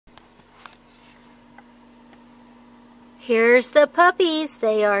Here's the puppies.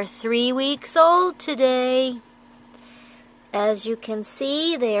 They are 3 weeks old today. As you can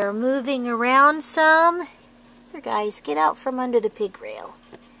see, they are moving around some. Here, guys, get out from under the pig rail.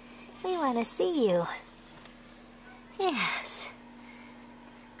 We want to see you. Yes.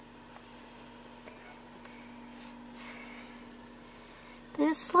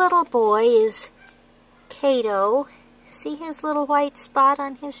 This little boy is Kato. See his little white spot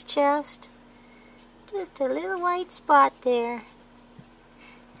on his chest? Just a little white spot there.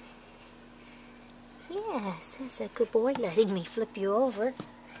 Yes, that's a good boy letting me flip you over.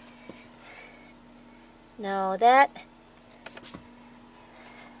 No,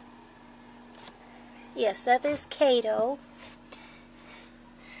 yes, that is Kato.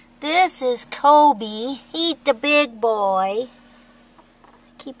 This is Kobi. He's the big boy.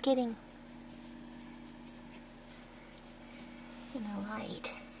 I keep getting in the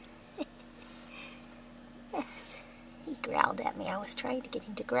light. Yes, he growled at me. I was trying to get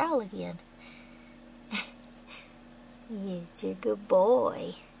him to growl again. Yes, you're a good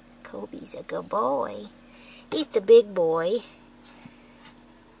boy. Kobi's a good boy. He's the big boy.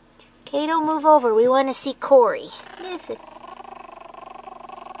 Kato, move over. We want to see Kory. Listen.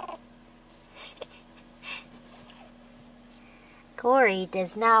 Kory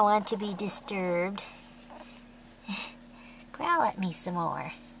does not want to be disturbed. Growl at me some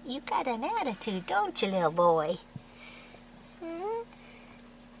more. You got an attitude, don't you, little boy? Huh?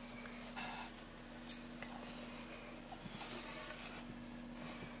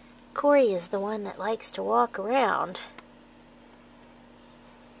 Kory is the one that likes to walk around.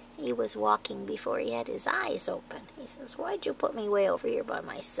 He was walking before he had his eyes open. He says, "Why'd you put me way over here by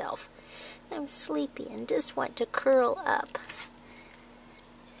myself? I'm sleepy and just want to curl up."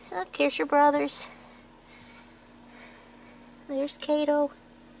 Look, here's your brothers. There's Kato.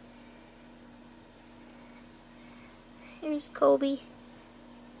 Here's Kobi.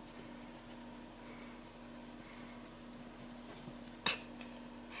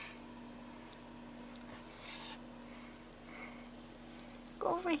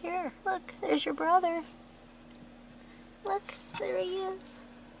 Go over here. Look, there's your brother. Look, there he is.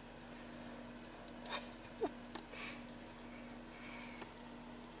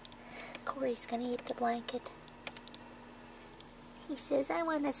 Kory's gonna eat the blanket. He says, "I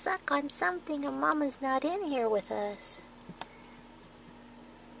want to suck on something and Mama's not in here with us."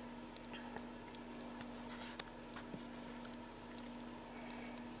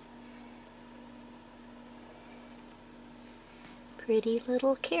 Pretty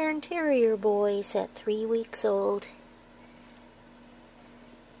little Cairn Terrier boys at 3 weeks old.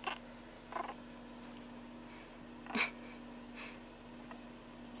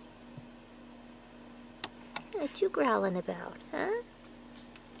 What you growling about, huh?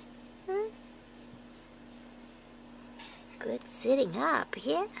 Huh? Good sitting up,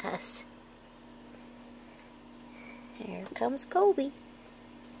 yes. Here comes Kobi.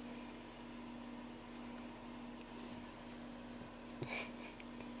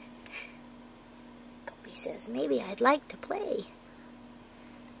 Kobi says, "Maybe I'd like to play."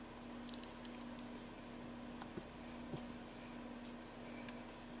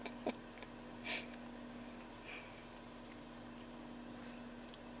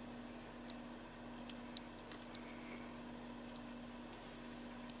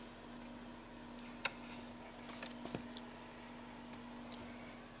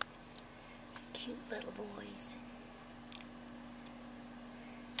 Cute little boys.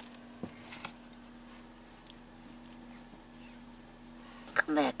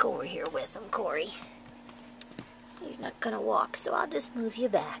 Come back over here with them, Kory. You're not going to walk, so I'll just move you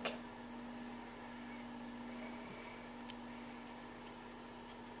back.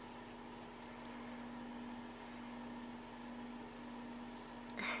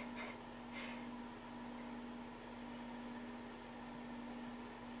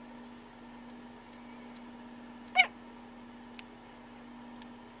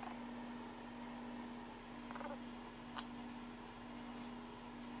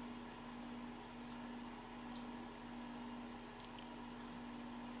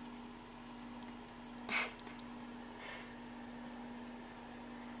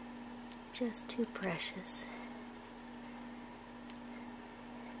 Just too precious.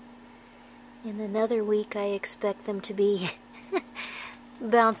 In another week, I expect them to be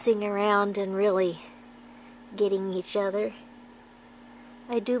bouncing around and really getting each other.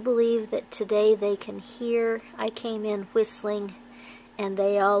 I do believe that today they can hear. I came in whistling and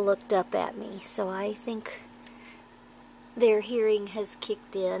they all looked up at me, so I think their hearing has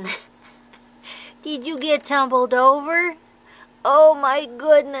kicked in. Did you get tumbled over? Oh my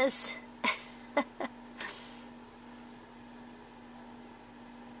goodness.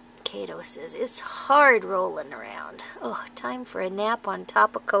 Kato says, it's hard rolling around. Oh, time for a nap on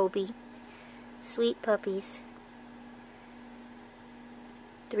top of Kobi. Sweet puppies.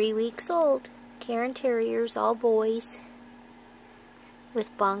 3 weeks old. Cairn Terriers, all boys.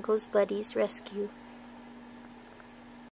 With Bongo's Buddies Rescue.